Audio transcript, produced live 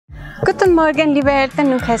Guten Morgen, liebe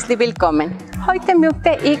Eltern, und herzlich willkommen. Heute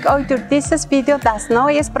möchte ich euch durch dieses Video das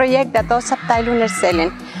neue Projekt der Deutschabteilung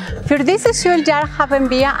erzählen. Für dieses Schuljahr haben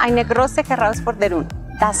wir eine große Herausforderung.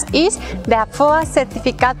 Das ist der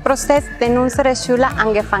Zertifikatprozess, den unsere Schüler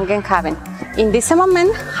angefangen haben. In diesem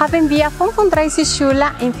Moment haben wir 35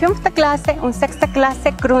 Schüler in 5. Klasse und 6.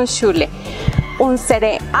 Klasse Grundschule.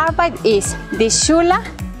 Unsere Arbeit ist, die Schüler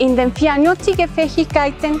in den 4 nötigen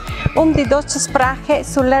Fähigkeiten, um die deutsche Sprache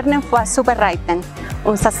zu lernen, vorzubereiten.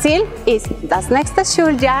 Unser Ziel ist, das nächste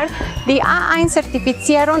Schuljahr die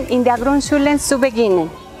A1-Zertifizierung in der Grundschule zu beginnen.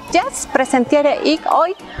 Jetzt präsentiere ich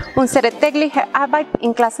euch unsere tägliche Arbeit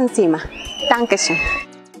im Klassenzimmer. Dankeschön.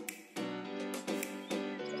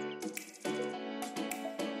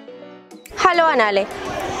 Hallo an alle,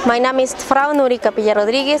 mein Name ist Frau Nuri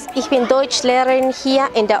Capilla-Rodriguez, ich bin Deutschlehrerin hier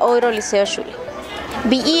in der Euro-Lyceum-Schule.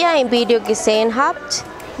 Wie ihr im Video gesehen habt,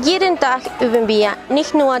 jeden Tag üben wir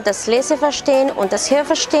nicht nur das Leseverstehen und das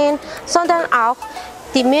Hörverstehen, sondern auch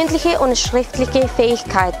die mündliche und schriftliche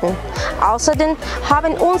Fähigkeiten. Außerdem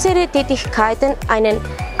haben unsere Tätigkeiten einen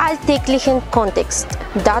alltäglichen Kontext.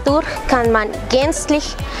 Dadurch kann man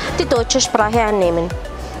gänzlich die deutsche Sprache annehmen.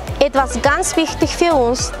 Etwas ganz wichtig für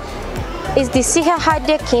uns ist die Sicherheit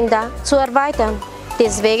der Kinder zu erweitern.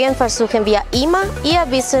 Deswegen versuchen wir immer, ihr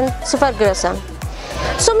Wissen zu vergrößern.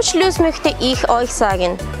 Zum Schluss möchte ich euch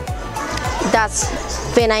sagen, dass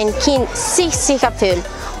wenn ein Kind sich sicher fühlt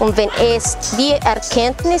und wenn es die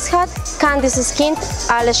Erkenntnis hat, kann dieses Kind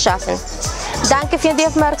alles schaffen. Danke für die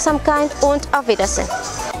Aufmerksamkeit und auf Wiedersehen.